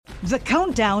The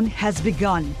countdown has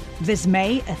begun. This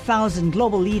May, 1,000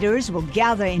 global leaders will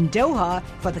gather in Doha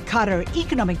for the Qatar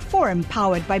Economic Forum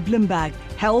powered by Bloomberg,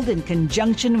 held in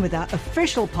conjunction with our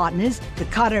official partners, the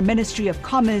Qatar Ministry of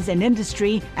Commerce and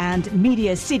Industry and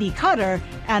Media City Qatar,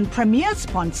 and premier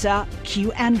sponsor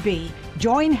QNB.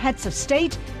 Join heads of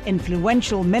state,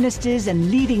 influential ministers,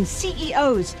 and leading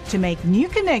CEOs to make new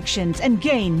connections and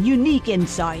gain unique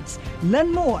insights.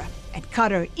 Learn more at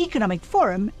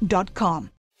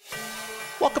QatarEconomicForum.com.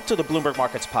 Welcome to the Bloomberg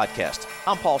Markets Podcast.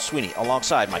 I'm Paul Sweeney,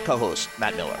 alongside my co-host,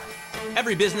 Matt Miller.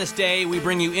 Every business day, we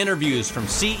bring you interviews from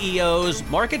CEOs,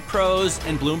 market pros,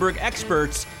 and Bloomberg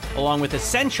experts, along with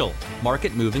essential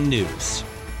market-moving news.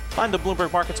 Find the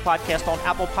Bloomberg Markets Podcast on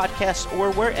Apple Podcasts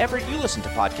or wherever you listen to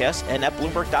podcasts and at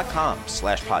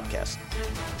Bloomberg.com/podcast.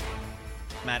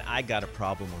 Matt, I got a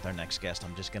problem with our next guest.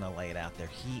 I'm just going to lay it out there.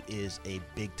 He is a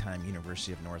big-time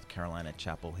University of North Carolina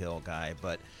Chapel Hill guy,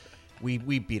 but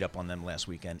we beat up on them last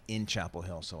weekend in Chapel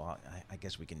Hill, so I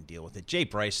guess we can deal with it. Jay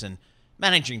Bryson,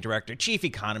 Managing Director, Chief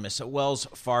Economist at Wells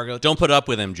Fargo. Don't put up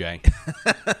with him, Jay.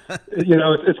 You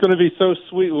know, it's going to be so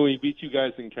sweet when we beat you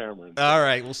guys in Cameron. All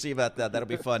right, we'll see about that. That'll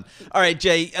be fun. All right,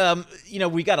 Jay, you know,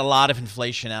 we got a lot of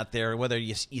inflation out there, whether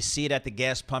you see it at the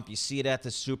gas pump, you see it at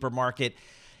the supermarket.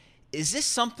 Is this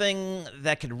something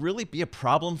that could really be a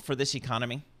problem for this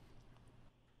economy?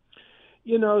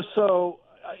 You know,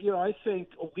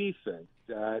 we think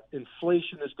that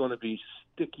inflation is going to be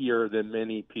stickier than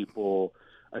many people,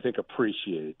 I think,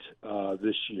 appreciate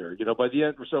this year. You know, by the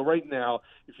end, so right now,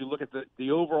 if you look at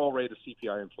the overall rate of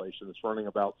CPI inflation, it's running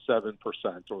about 7%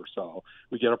 or so.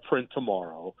 We get a print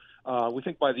tomorrow. We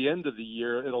think by the end of the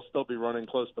year, it'll still be running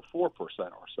close to 4% or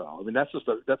so. I mean,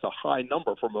 that's a high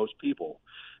number for most people.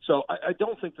 So I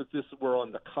don't think that we're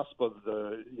on the cusp of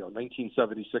the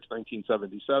 1976,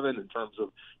 1977 in terms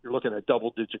of you're looking at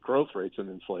double-digit growth rates in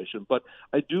inflation. But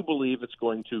I do believe it's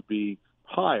going to be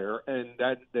higher, and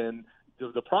that then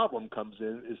the problem comes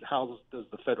in is how does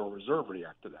the Federal Reserve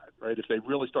react to that, right? If they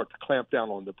really start to clamp down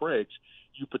on the brakes,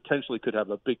 you potentially could have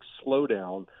a big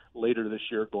slowdown later this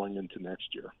year going into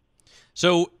next year.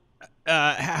 So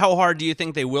how hard do you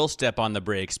think they will step on the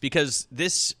brakes? Because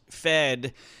this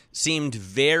Fed seemed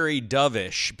very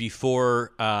dovish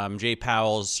before Jay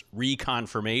Powell's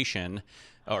reconfirmation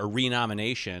or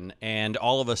renomination, and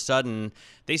all of a sudden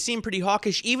they seem pretty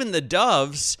hawkish. Even the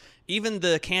doves, even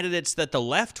the candidates that the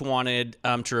left wanted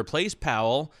to replace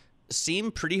Powell,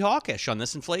 seem pretty hawkish on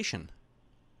this inflation.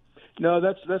 No,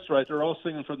 that's right. They're all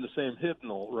singing from the same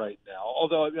hymnal right now.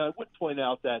 Although I would point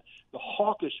out that the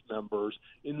hawkish members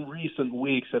in recent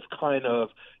weeks have kind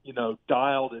of,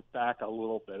 dialed it back a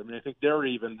little bit. I mean, I think they're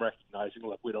even recognizing,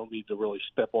 look, we don't need to really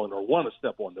step on or want to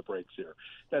step on the brakes here.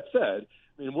 That said,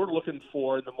 I mean, we're looking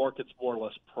for, and the market's more or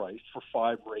less priced for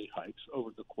 5 rate hikes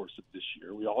over the course of this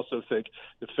year. We also think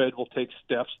the Fed will take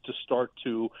steps to start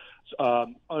to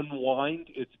unwind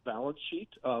its balance sheet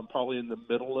probably in the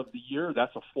middle of the year.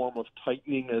 That's a form of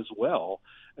tightening as well.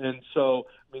 And so,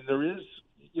 I mean, there is,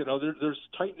 there's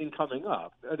tightening coming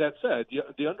up. That said,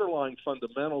 the underlying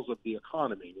fundamentals of the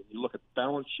economy, when you look at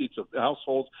balance sheets of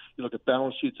households, you look at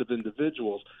balance sheets of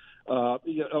individuals, or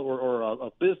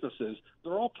of businesses,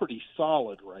 they're all pretty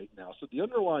solid right now. So the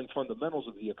underlying fundamentals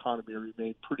of the economy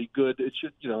remain pretty good. It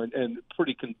should, and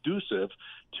pretty conducive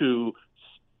to,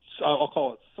 I'll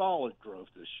call it solid growth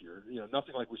this year.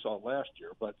 Nothing like we saw last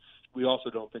year, but we also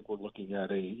don't think we're looking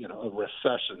at a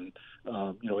recession,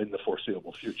 in the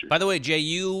foreseeable future. By the way, Jay,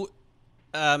 you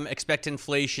expect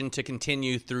inflation to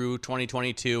continue through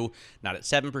 2022, not at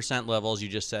 7% levels, you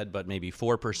just said, but maybe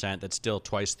 4%. That's still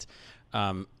twice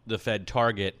the Fed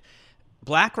target.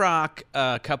 BlackRock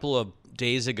a couple of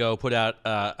days ago put out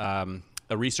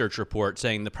a research report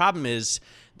saying the problem is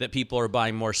that people are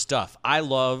buying more stuff. I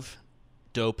love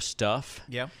dope stuff.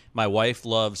 Yeah. My wife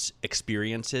loves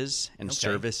experiences and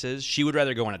services. She would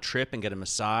rather go on a trip and get a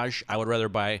massage. I would rather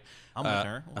buy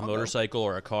a motorcycle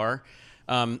or a car.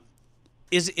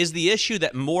 Is the issue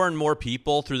that more and more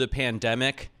people through the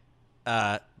pandemic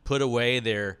put away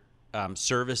their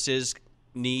services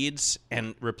needs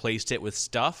and replaced it with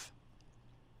stuff?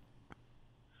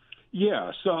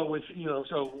 Yeah. So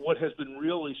what has been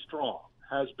really strong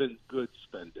has been goods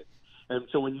spending. And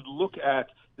so when you look at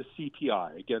the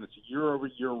CPI, again, it's a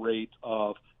year-over-year rate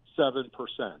of 7%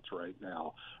 right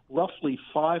now. Roughly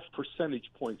 5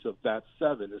 percentage points of that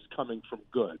 7 is coming from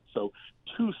goods. So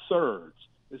 2/3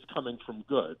 is coming from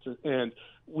goods. And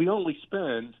we only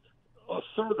spend a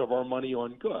third of our money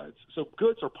on goods. So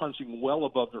goods are punching well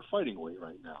above their fighting weight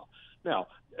right now. Now,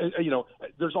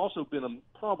 there's also been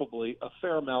probably a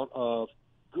fair amount of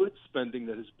good spending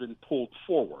that has been pulled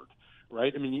forward.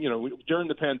 right? I mean, during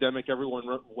the pandemic, everyone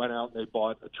went out and they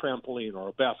bought a trampoline or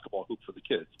a basketball hoop for the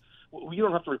kids. Well, you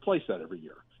don't have to replace that every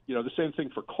year. The same thing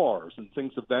for cars and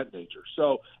things of that nature.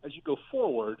 So as you go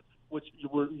forward,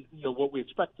 what we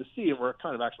expect to see, and we're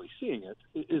kind of actually seeing it,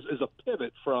 is a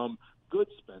pivot from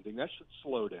goods spending. That should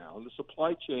slow down. The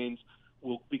supply chains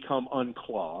will become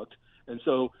unclogged. And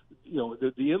so,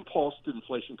 the impulse to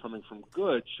inflation coming from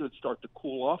goods should start to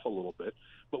cool off a little bit.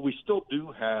 But we still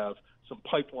do have some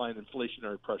pipeline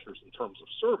inflationary pressures in terms of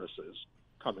services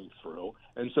coming through.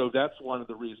 And so that's one of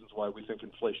the reasons why we think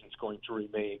inflation is going to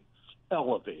remain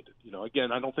elevated.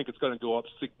 Again, I don't think it's going to go up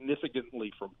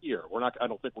significantly from here. I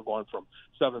don't think we're going from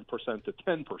 7% to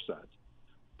 10%.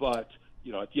 But,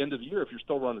 at the end of the year, if you're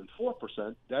still running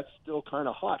 4%, that's still kind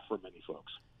of hot for many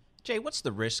folks. Jay, what's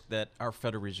the risk that our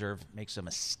Federal Reserve makes a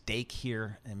mistake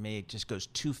here and it just goes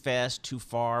too fast, too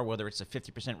far, whether it's a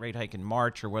 50% rate hike in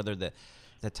March or whether the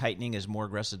tightening is more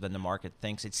aggressive than the market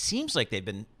thinks? It seems like they've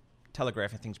been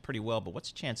telegraphing things pretty well, but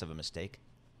what's the chance of a mistake?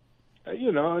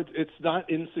 It's not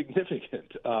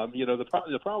insignificant.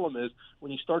 The problem is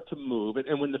when you start to move,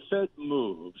 and when the Fed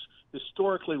moves,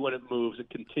 historically when it moves,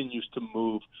 it continues to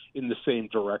move in the same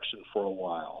direction for a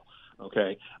while.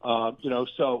 Okay,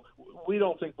 so we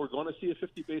don't think we're going to see a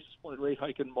 50 basis point rate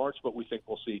hike in March, but we think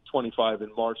we'll see 25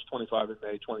 in March, 25 in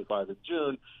May, 25 in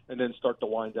June, and then start to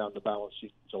wind down the balance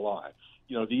sheet in July.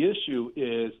 The issue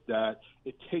is that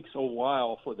it takes a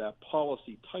while for that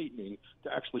policy tightening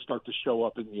to actually start to show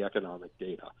up in the economic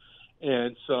data.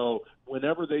 And so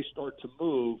whenever they start to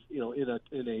move,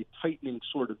 in a tightening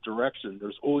sort of direction,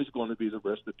 there's always going to be the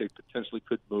risk that they potentially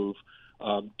could move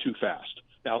too fast.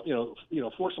 Now,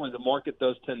 fortunately, the market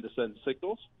does tend to send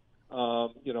signals.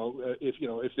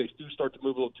 If they do start to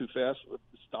move a little too fast, the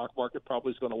stock market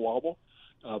probably is going to wobble.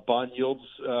 Bond yields,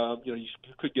 you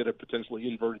could get a potentially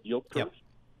inverted yield curve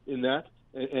in that.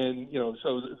 And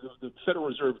so the Federal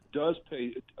Reserve does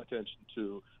pay attention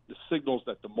to the signals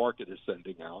that the market is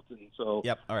sending out. And so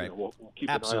All right. We'll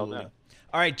keep Absolutely. an eye on that.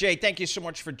 All right, Jay, thank you so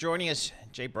much for joining us.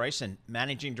 Jay Bryson,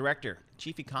 Managing Director,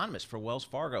 Chief Economist for Wells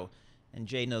Fargo. And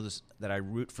Jay knows that I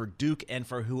root for Duke and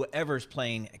for whoever's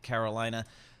playing Carolina.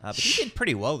 But he did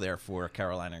pretty well there for a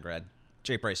Carolina grad.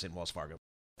 Jay Bryson, Wells Fargo.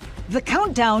 The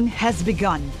countdown has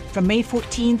begun. From May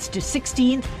 14th to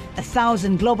 16th,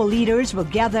 1,000 global leaders will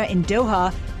gather in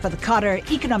Doha for the Qatar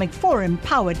Economic Forum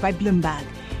powered by Bloomberg.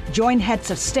 Join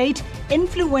heads of state,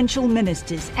 influential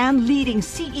ministers, and leading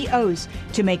CEOs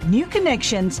to make new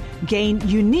connections, gain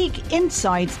unique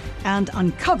insights, and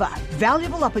uncover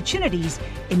valuable opportunities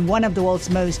in one of the world's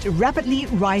most rapidly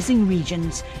rising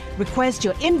regions. Request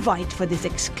your invite for this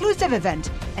exclusive event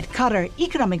at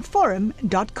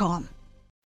QatarEconomicForum.com.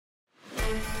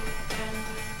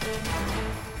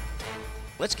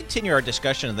 Let's continue our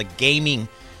discussion of the gaming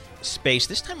space,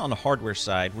 this time on the hardware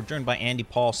side. We're joined by Andy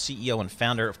Paul, CEO and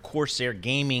founder of Corsair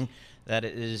Gaming. That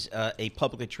is a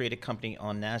publicly traded company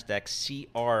on NASDAQ.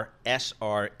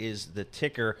 CRSR is the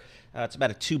ticker. It's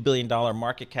about a $2 billion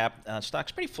market cap.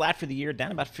 Stock's pretty flat for the year,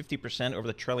 down about 50% over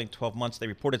the trailing 12 months. They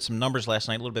reported some numbers last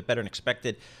night, a little bit better than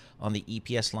expected on the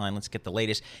EPS line. Let's get the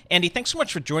latest. Andy, thanks so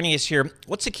much for joining us here.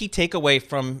 What's the key takeaway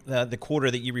from the quarter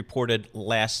that you reported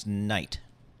last night?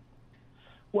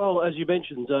 Well, as you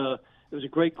mentioned, it was a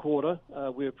great quarter.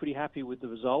 We were pretty happy with the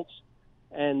results.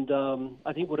 And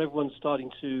I think what everyone's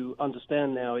starting to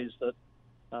understand now is that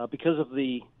because of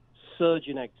the surge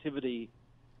in activity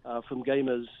from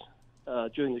gamers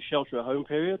during the shelter-at-home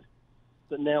period,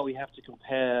 that now we have to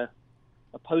compare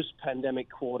a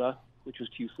post-pandemic quarter, which was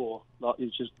Q4,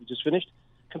 we just finished,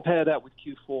 compare that with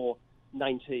Q4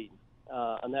 19,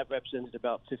 and that represented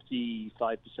about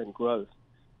 55% growth.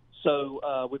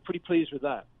 So we're pretty pleased with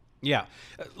that. Yeah.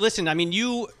 Listen, I mean,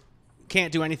 you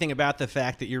can't do anything about the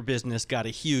fact that your business got a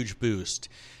huge boost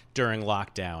during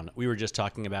lockdown. We were just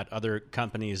talking about other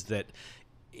companies that,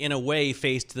 in a way,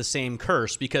 faced the same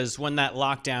curse, because when that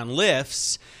lockdown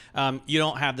lifts, you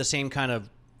don't have the same kind of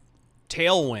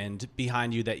tailwind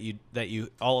behind you that you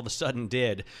all of a sudden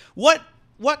did. What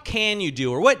can you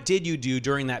do, or what did you do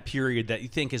during that period that you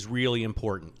think is really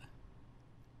important?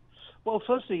 Well,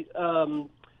 firstly,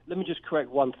 let me just correct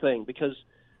one thing, because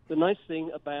the nice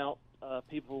thing about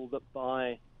people that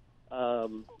buy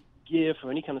gear for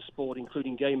any kind of sport,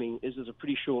 including gaming, is there's a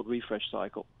pretty short refresh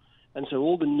cycle. And so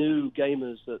all the new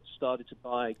gamers that started to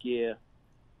buy gear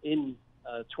in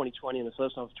 2020 and the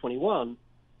first half of 21,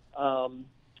 we'll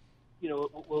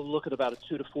look at about a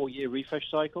 2 to 4 year refresh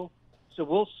cycle. So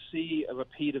we'll see a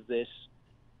repeat of this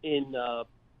in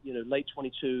late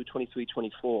 22, 23,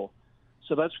 24.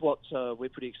 So that's what we're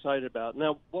pretty excited about.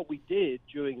 Now, what we did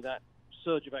during that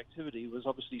surge of activity was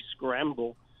obviously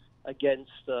scramble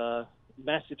against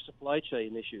massive supply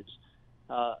chain issues.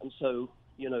 And so,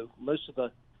 most of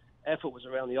the effort was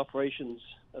around the operations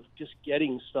of just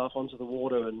getting stuff onto the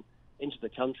water and into the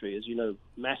country. As you know,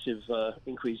 massive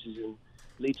increases in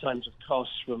lead times of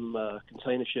costs from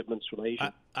container shipments from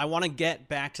Asia. I want to get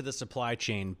back to the supply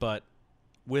chain, but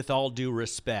with all due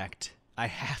respect, I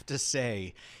have to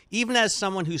say, even as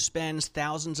someone who spends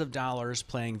thousands of dollars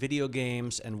playing video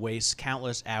games and wastes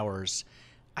countless hours,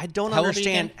 I don't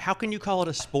understand, how can you call it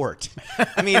a sport?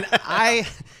 I mean, I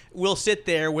will sit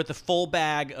there with a full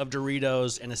bag of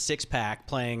Doritos and a six-pack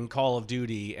playing Call of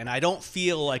Duty, and I don't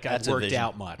feel like I've worked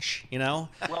out much, Well,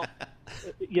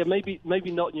 yeah, maybe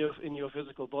not in your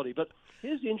physical body, but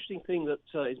here's the interesting thing that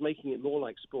is making it more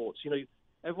like sports.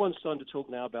 Everyone's starting to talk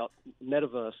now about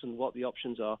metaverse and what the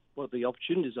options are, what the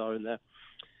opportunities are in there.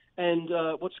 And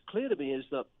what's clear to me is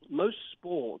that most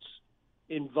sports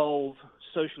involve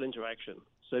social interaction.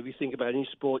 So if you think about any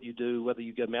sport you do, whether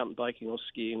you go mountain biking or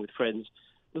skiing with friends,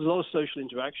 there's a lot of social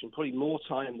interaction, probably more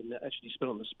time than actually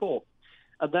spent on the sport.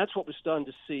 And that's what we're starting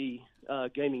to see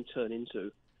gaming turn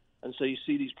into. And so you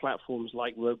see these platforms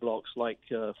like Roblox, like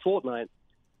Fortnite,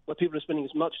 where people are spending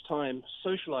as much time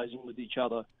socializing with each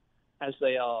other as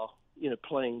they are,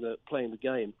 playing the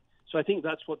game. So I think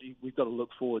that's what we've got to look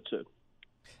forward to.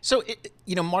 So,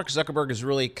 Mark Zuckerberg has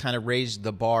really kind of raised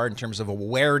the bar in terms of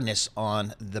awareness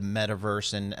on the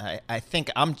metaverse. And I think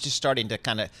I'm just starting to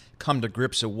kind of come to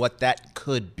grips with what that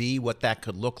could be, what that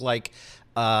could look like.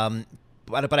 But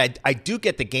I do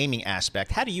get the gaming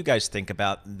aspect. How do you guys think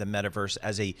about the metaverse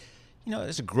as a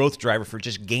growth driver for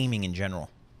just gaming in general?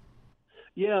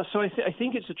 Yeah, so I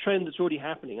think it's a trend that's already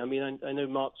happening. I mean, I know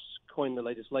Mark's coined the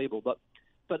latest label, but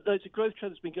it's a growth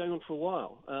trend that's been going on for a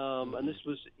while. And this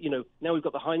was, now we've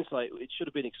got the hindsight. It should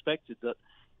have been expected that,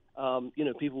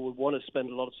 people would want to spend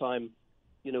a lot of time,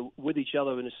 with each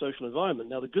other in a social environment.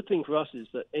 Now, the good thing for us is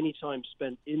that any time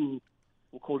spent in,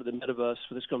 we'll call it the metaverse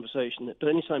for this conversation, but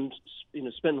any time,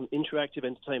 spent on interactive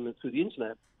entertainment through the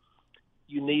internet,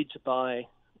 you need to buy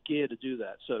gear to do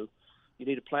that. So you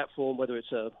need a platform, whether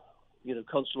it's a,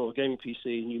 console or a gaming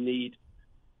PC, and you need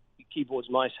keyboards,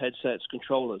 mice, headsets,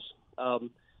 controllers.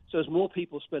 So as more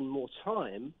people spend more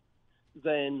time,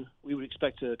 then we would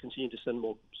expect to continue to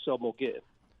sell more gear.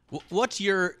 What's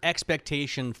your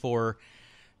expectation for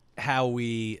how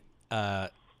we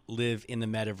live in the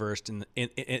metaverse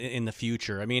in the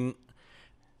future? I mean,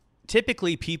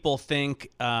 typically people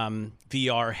think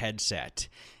VR headset,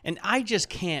 and I just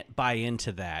can't buy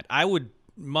into that. I would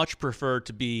much prefer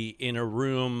to be in a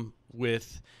room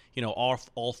with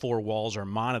all four walls are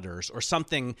monitors or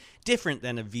something different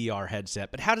than a VR headset.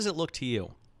 But how does it look to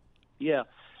you? Yeah,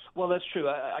 well, that's true.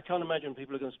 I can't imagine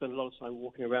people are going to spend a lot of time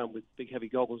walking around with big, heavy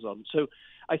goggles on. So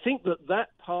I think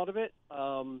that part of it,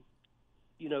 in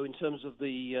terms of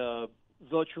the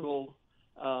virtual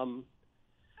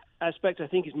aspect, I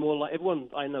think is more like everyone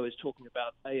I know is talking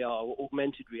about AR or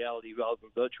augmented reality rather than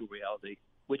virtual reality,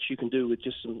 which you can do with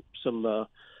just some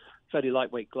fairly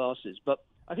lightweight glasses. But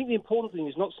I think the important thing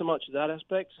is not so much that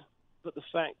aspect, but the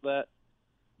fact that,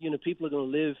 people are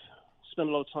going to spend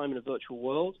a lot of time in a virtual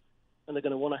world, and they're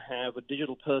going to want to have a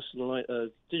digital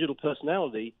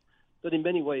personality that in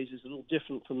many ways is a little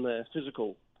different from their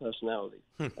physical personality.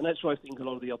 And that's where I think a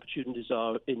lot of the opportunities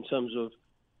are in terms of,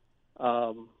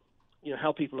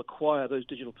 how people acquire those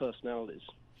digital personalities.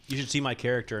 You should see my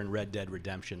character in Red Dead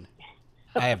Redemption.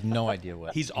 I have no idea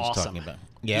what he's awesome. Talking about.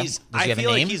 Yeah, I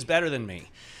feel like he's better than me.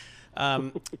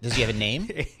 Does he have a name?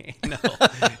 No.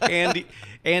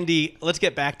 Andy, let's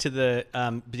get back to the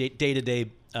day-to-day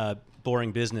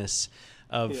boring business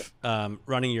of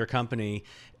running your company.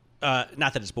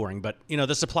 Not that it's boring, but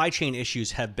the supply chain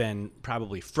issues have been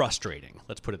probably frustrating.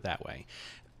 Let's put it that way.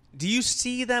 Do you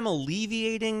see them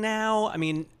alleviating now? I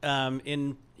mean,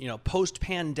 in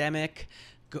post-pandemic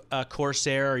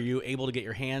Corsair, are you able to get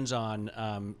your hands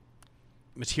on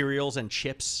materials and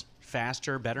chips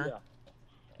faster, better?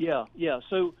 Yeah.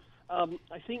 So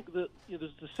I think that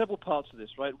there's several parts of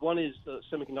this, right? One is the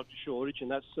semiconductor shortage, and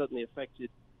that's certainly affected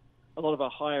a lot of our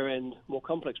higher-end, more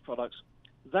complex products.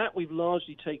 That we've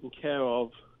largely taken care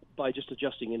of by just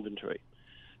adjusting inventory.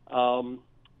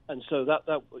 And so that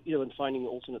and finding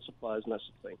alternate suppliers and that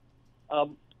sort of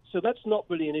thing. So that's not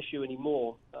really an issue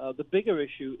anymore. The bigger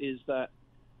issue is that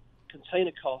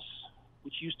container costs,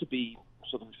 which used to be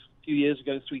sort of a few years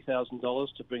ago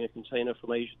 $3,000 to bring a container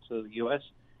from Asia to the U.S.,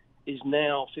 is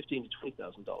now $15,000 to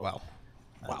 $20,000. Wow.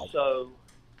 So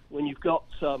when you've got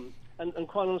and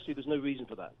quite honestly, there's no reason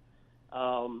for that.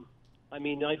 I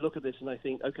mean, I look at this and I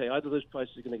think, okay, either those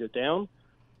prices are going to go down,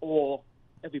 or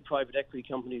every private equity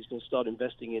company is going to start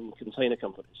investing in container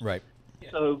companies. Right.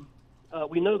 So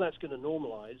we know that's going to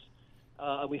normalize.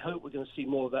 and we hope we're going to see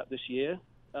more of that this year.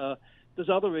 There's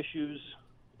other issues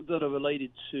that are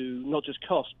related to not just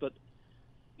cost, but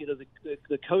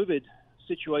the COVID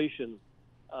situation,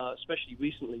 especially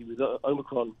recently with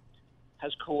Omicron,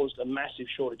 has caused a massive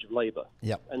shortage of labor.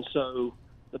 Yep. And so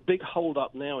the big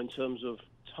hold-up now in terms of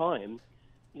time,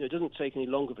 it doesn't take any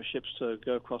longer for ships to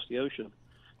go across the ocean,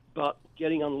 but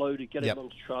getting unloaded, getting them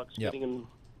onto trucks, getting them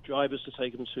drivers to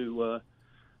take them to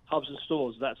hubs and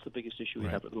stores, that's the biggest issue we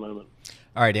have at the moment.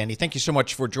 All right, Andy, thank you so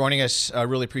much for joining us. I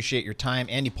really appreciate your time.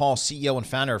 Andy Paul, CEO and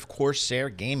founder of Corsair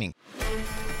Gaming.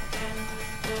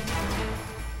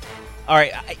 All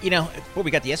right,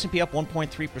 we got the S&P up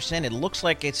 1.3%. It looks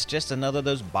like it's just another of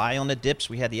those buy on the dips.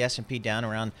 We had the S&P down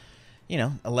around,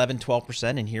 11,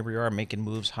 12%, and here we are making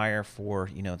moves higher for,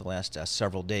 the last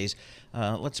several days.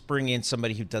 Let's bring in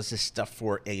somebody who does this stuff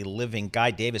for a living.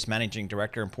 Guy Davis, Managing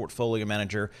Director and Portfolio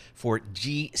Manager for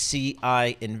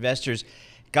GCI Investors.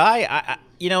 Guy,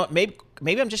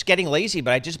 maybe I'm just getting lazy,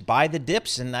 but I just buy the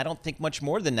dips, and I don't think much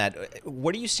more than that.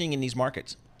 What are you seeing in these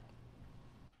markets?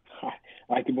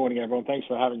 Hi, good morning, everyone. Thanks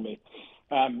for having me.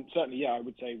 Certainly, I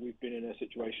would say we've been in a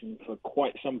situation for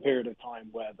quite some period of time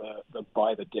where the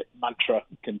buy the dip mantra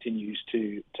continues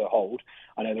to hold.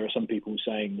 I know there are some people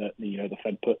saying that the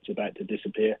Fed put's about to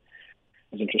disappear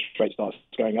as interest rates starts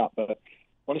going up, but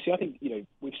honestly, I think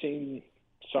we've seen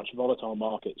such volatile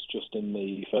markets just in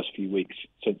the first few weeks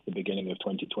since the beginning of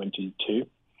 2022.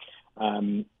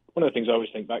 One of the things I always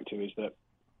think back to is that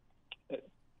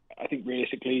I think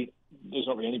realistically, there's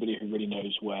not really anybody who really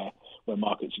knows where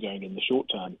markets are going in the short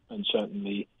term. And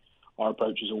certainly our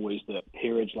approach is always that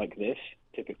periods like this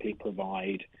typically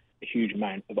provide a huge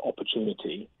amount of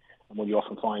opportunity. And what you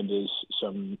often find is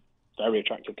some very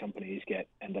attractive companies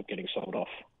end up getting sold off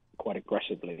quite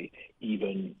aggressively,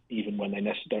 even when they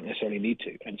don't necessarily need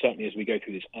to. And certainly as we go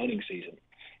through this earnings season,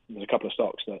 there's a couple of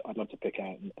stocks that I'd love to pick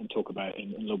out and talk about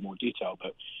in a little more detail.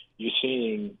 But you're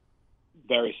seeing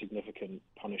very significant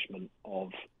punishment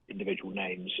of individual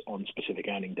names on specific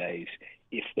earning days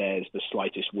if there's the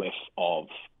slightest whiff of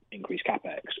increased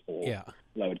capex or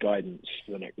lowered guidance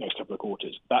for the next couple of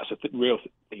quarters. That's a real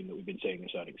theme that we've been seeing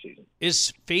this earnings season.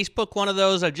 Is Facebook one of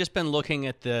those? I've just been looking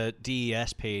at the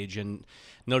DES page and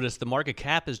noticed the market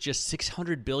cap is just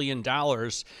 $600 billion,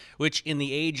 which in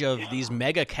the age of these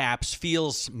mega caps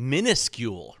feels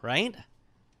minuscule, right?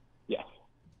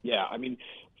 Yeah. I mean,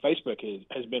 Facebook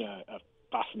has been a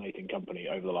fascinating company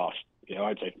over the last,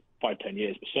 I'd say 5-10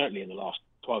 years, but certainly in the last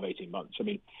 12-18 months. I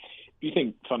mean, if you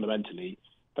think fundamentally,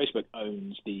 Facebook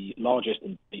owns the largest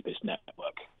and deepest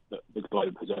network that the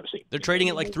globe has ever seen. They're trading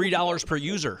at like $3 per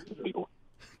user.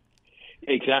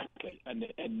 Exactly,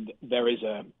 and there is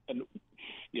I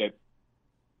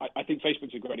think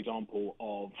Facebook's a great example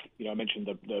of, I mentioned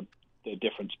the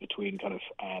difference between kind of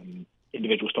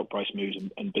individual stock price moves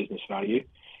and business value.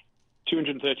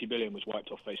 $230 billion was wiped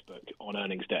off Facebook on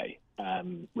earnings day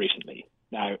recently.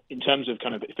 Now, in terms of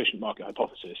kind of efficient market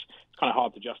hypothesis, it's kind of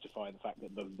hard to justify the fact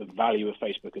that the value of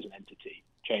Facebook as an entity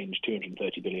changed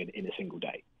 $230 billion in a single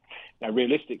day. Now,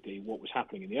 realistically, what was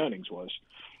happening in the earnings was,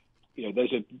 it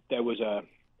was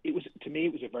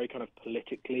a very kind of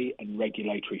politically and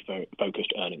regulatory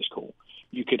focused earnings call.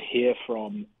 You could hear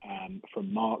from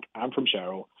Mark and from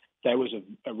Sheryl, there was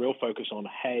a real focus on,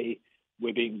 hey,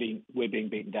 we're being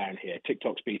beaten down here.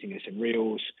 TikTok's beating us in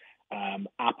Reels.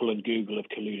 Apple and Google have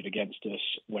colluded against us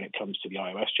when it comes to the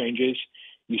iOS changes.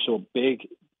 You saw a big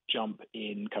jump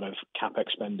in kind of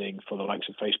CapEx spending for the likes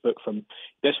of Facebook from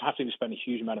they're having to spend a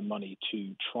huge amount of money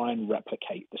to try and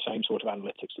replicate the same sort of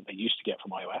analytics that they used to get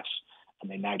from iOS,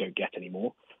 and they now don't get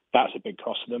anymore. That's a big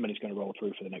cost for them, and it's going to roll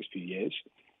through for the next few years.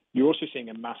 You're also seeing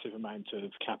a massive amount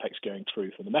of CapEx going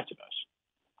through for the metaverse.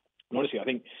 And honestly, I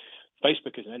think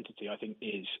Facebook as an entity,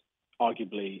 is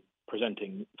arguably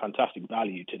presenting fantastic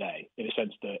value today in a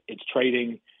sense that it's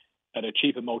trading at a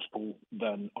cheaper multiple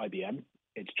than IBM.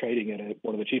 It's trading at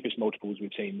one of the cheapest multiples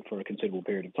we've seen for a considerable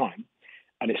period of time.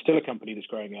 And it's still a company that's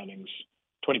growing earnings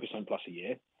 20% plus a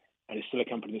year. And it's still a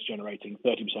company that's generating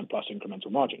 30% plus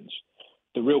incremental margins.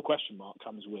 The real question mark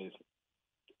comes with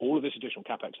all of this additional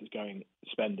capex that's going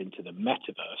spend into the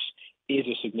metaverse is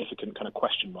a significant kind of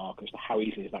question mark as to how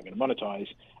easily is that going to monetize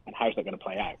and how is that going to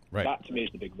play out. Right. That to me is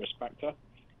the big risk factor.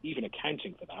 Even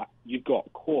accounting for that, you've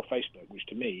got core Facebook, which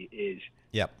to me is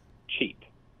cheap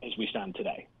as we stand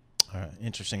today. All right,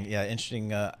 interesting. Yeah,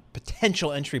 interesting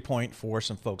potential entry point for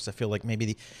some folks. I feel like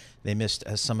maybe they missed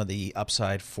some of the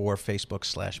upside for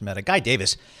Facebook/Meta. Guy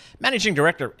Davis, Managing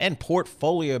Director and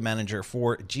Portfolio Manager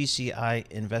for GCI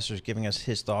Investors, giving us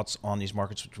his thoughts on these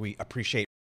markets, which we appreciate.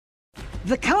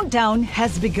 The countdown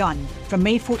has begun. From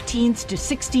May 14th to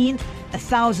 16th,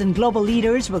 1,000 global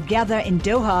leaders will gather in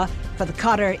Doha for the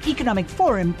Qatar Economic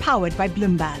Forum powered by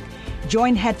Bloomberg.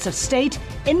 Join heads of state,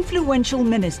 influential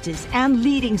ministers, and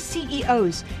leading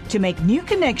CEOs to make new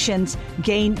connections,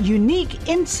 gain unique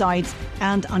insights,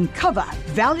 and uncover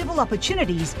valuable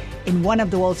opportunities in one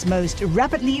of the world's most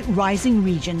rapidly rising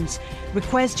regions.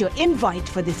 Request your invite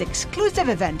for this exclusive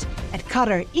event at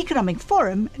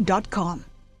QatarEconomicForum.com.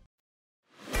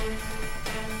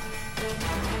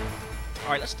 All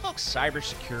right, let's talk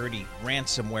cybersecurity,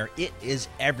 ransomware. It is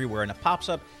everywhere, and it pops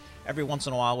up every once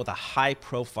in a while with a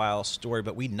high-profile story,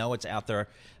 but we know it's out there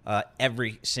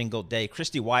every single day.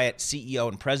 Christy Wyatt, CEO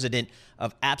and president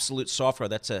of Absolute Software.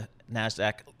 That's a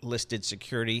NASDAQ-listed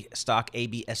security stock.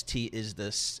 ABST is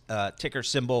the ticker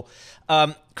symbol.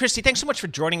 Christy, thanks so much for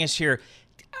joining us here.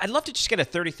 I'd love to just get a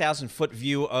 30,000-foot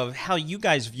view of how you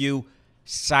guys view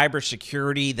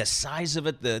cybersecurity, the size of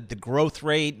it, the growth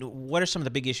rate. What are some of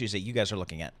the big issues that you guys are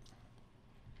looking at?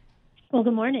 Well,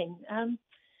 good morning.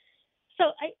 So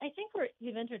I think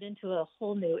we've entered into a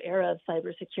whole new era of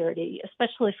cybersecurity,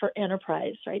 especially for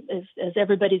enterprise, right? As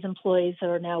everybody's employees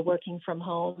are now working from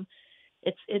home,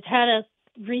 it's had us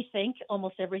rethink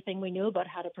almost everything we knew about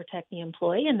how to protect the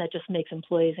employee, and that just makes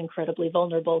employees incredibly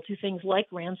vulnerable to things like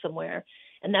ransomware.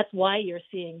 And that's why you're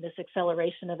seeing this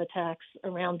acceleration of attacks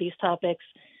around these topics.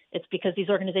 It's because these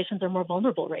organizations are more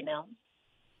vulnerable right now.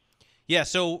 Yeah,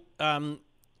 so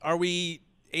are we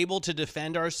able to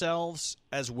defend ourselves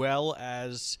as well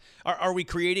as are we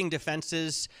creating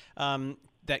defenses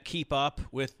that keep up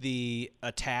with the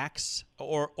attacks,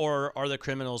 or are the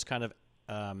criminals kind of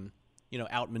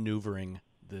outmaneuvering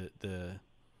the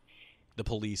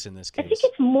police in this case? I think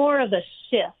it's more of a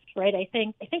shift, right? I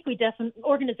think we definitely,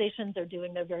 organizations are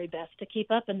doing their very best to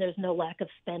keep up, and there's no lack of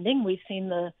spending. We've seen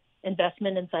the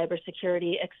investment in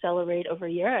cybersecurity accelerate over a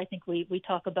year. I think we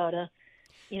talk about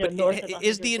north of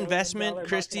is the investment,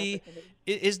 Christy,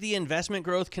 is the investment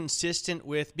growth consistent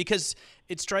with, because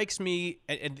it strikes me,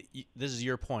 and this is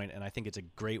your point, and I think it's a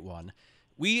great one,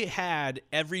 we had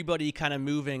everybody kind of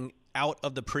moving out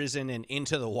of the prison and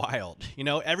into the wild.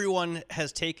 Everyone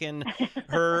has taken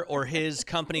her or his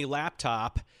company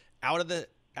laptop out of the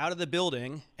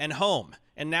building and home.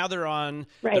 And now they're on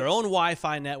their own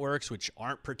Wi-Fi networks, which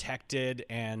aren't protected.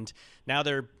 And now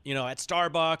they're, at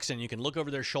Starbucks, and you can look over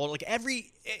their shoulder. Like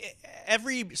every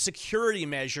security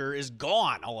measure is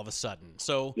gone all of a sudden.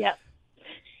 So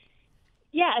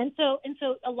yeah, and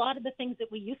so a lot of the things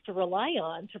that we used to rely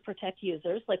on to protect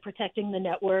users, like protecting the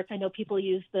network. I know people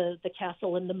use the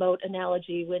castle and the moat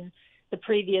analogy when the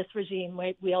previous regime,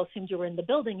 right, we all assumed you were in the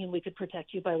building and we could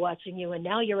protect you by watching you, and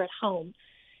now you're at home.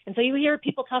 And so you hear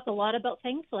people talk a lot about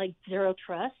things like zero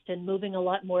trust and moving a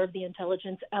lot more of the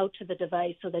intelligence out to the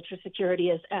device so that your security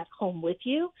is at home with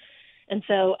you. And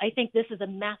so I think this is a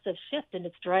massive shift, and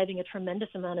it's driving a tremendous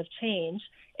amount of change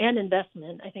and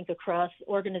investment, I think, across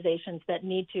organizations that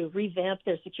need to revamp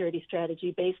their security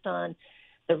strategy based on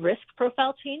the risk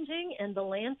profile changing, and the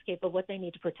landscape of what they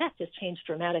need to protect has changed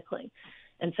dramatically.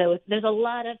 And so there's a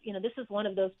lot of, this is one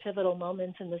of those pivotal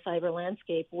moments in the cyber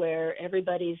landscape where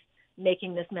everybody's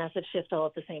making this massive shift all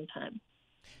at the same time.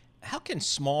 How can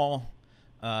small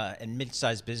and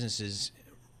mid-sized businesses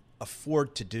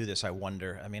afford to do this, I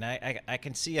wonder? I mean, I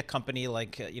can see a company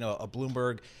like, a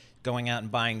Bloomberg going out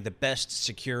and buying the best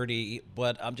security,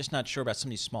 but I'm just not sure about some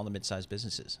of these small to mid-sized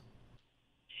businesses.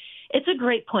 It's a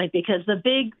great point, because the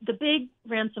big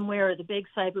ransomware or the big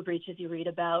cyber breaches you read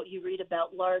about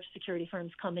large security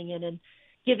firms coming in and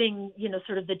giving,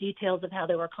 sort of the details of how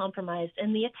they were compromised.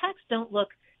 And the attacks don't look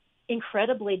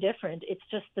incredibly different. It's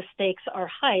just the stakes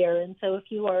are higher. And so if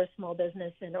you are a small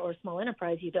business or small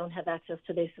enterprise, you don't have access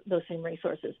to those same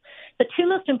resources. The two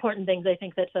most important things I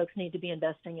think that folks need to be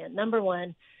investing in. Number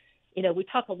one, we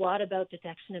talk a lot about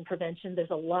detection and prevention. There's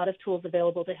a lot of tools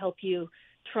available to help you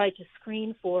try to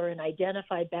screen for and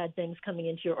identify bad things coming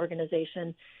into your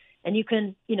organization. And you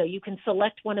can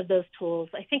select one of those tools.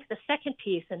 I think the second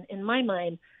piece, and in my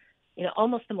mind,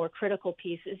 almost the more critical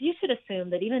piece, is you should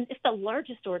assume that even if the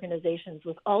largest organizations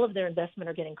with all of their investment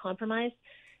are getting compromised,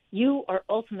 you are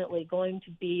ultimately going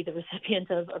to be the recipient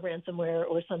of a ransomware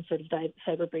or some sort of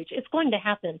cyber breach. It's going to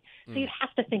happen. So you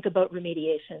have to think about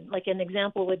remediation. Like an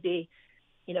example would be,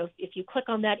 if you click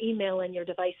on that email and your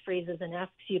device freezes and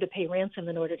asks you to pay ransom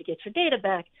in order to get your data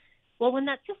back, well, when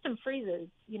that system freezes,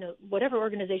 whatever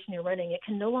organization you're running, it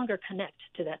can no longer connect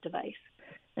to that device.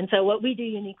 And so what we do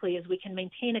uniquely is we can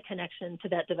maintain a connection to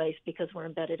that device because we're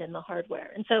embedded in the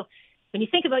hardware. And so when you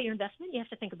think about your investment, you have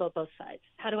to think about both sides.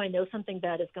 How do I know something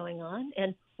bad is going on?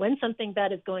 And when something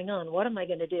bad is going on, what am I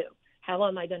going to do? How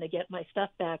am I going to get my stuff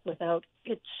back without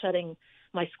it shutting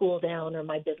my school down or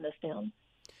my business down?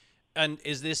 And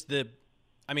is this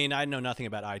I know nothing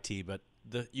about IT, but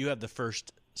you have the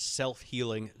first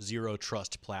self-healing zero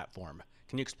trust platform.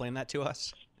 Can you explain that to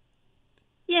us?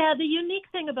 Yeah, the unique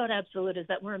thing about Absolute is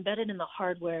that we're embedded in the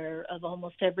hardware of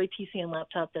almost every PC and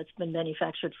laptop that's been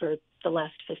manufactured for the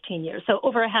last 15 years. So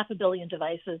over 500 million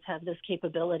devices have this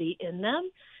capability in them.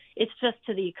 It's just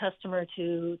to the customer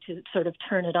to sort of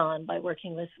turn it on by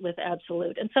working with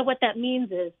Absolute. And so what that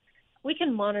means is we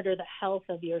can monitor the health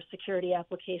of your security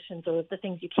applications or the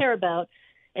things you care about.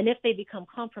 And if they become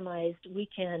compromised, we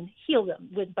can heal them.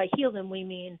 By heal them, we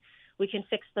mean we can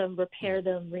fix them, repair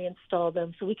them, reinstall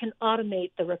them, so we can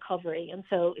automate the recovery. And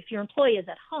so if your employee is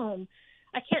at home,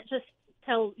 I can't just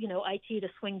tell, IT to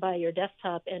swing by your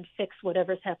desktop and fix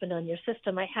whatever's happened on your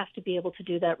system. I have to be able to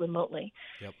do that remotely.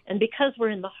 Yep. And because we're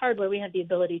in the hardware, we have the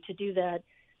ability to do that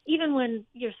even when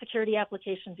your security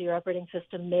applications, your operating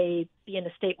system may be in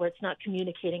a state where it's not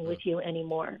communicating with you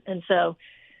anymore. And so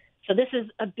this is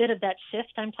a bit of that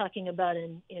shift I'm talking about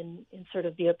in sort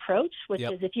of the approach, which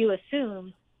is if you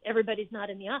assume everybody's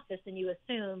not in the office and you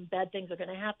assume bad things are going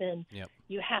to happen,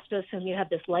 you have to assume you have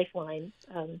this lifeline.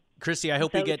 Christy, I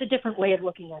hope it's a different way of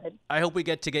looking at it. I hope we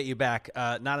get to get you back.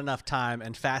 Not enough time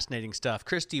and fascinating stuff.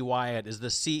 Christy Wyatt is the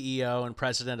CEO and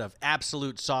president of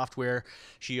Absolute Software.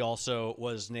 She also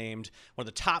was named one of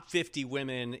the top 50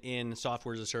 women in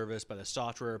software as a service by the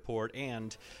Software Report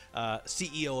and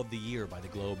CEO of the Year by the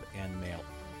Globe and Mail.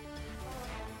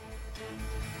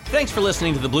 Thanks for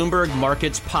listening to the Bloomberg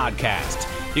Markets Podcast.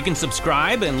 You can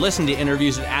subscribe and listen to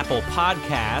interviews at Apple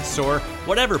Podcasts or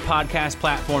whatever podcast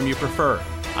platform you prefer.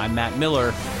 I'm Matt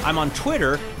Miller. I'm on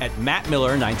Twitter at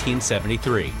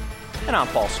MattMiller1973. And I'm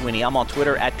Paul Sweeney. I'm on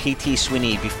Twitter at PT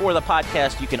Sweeney. Before the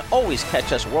podcast, you can always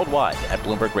catch us worldwide at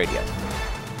Bloomberg Radio.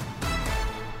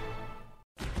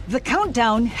 The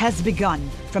countdown has begun.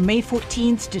 From May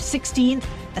 14th to 16th,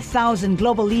 1,000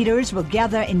 global leaders will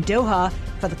gather in Doha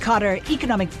for the Qatar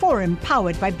Economic Forum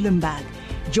powered by Bloomberg.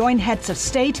 Join heads of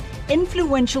state,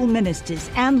 influential ministers,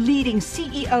 and leading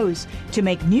CEOs to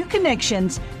make new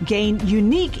connections, gain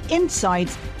unique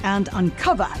insights, and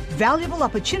uncover valuable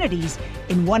opportunities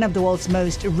in one of the world's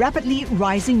most rapidly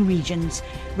rising regions.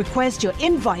 Request your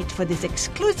invite for this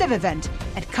exclusive event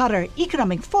at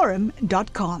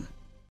QatarEconomicForum.com.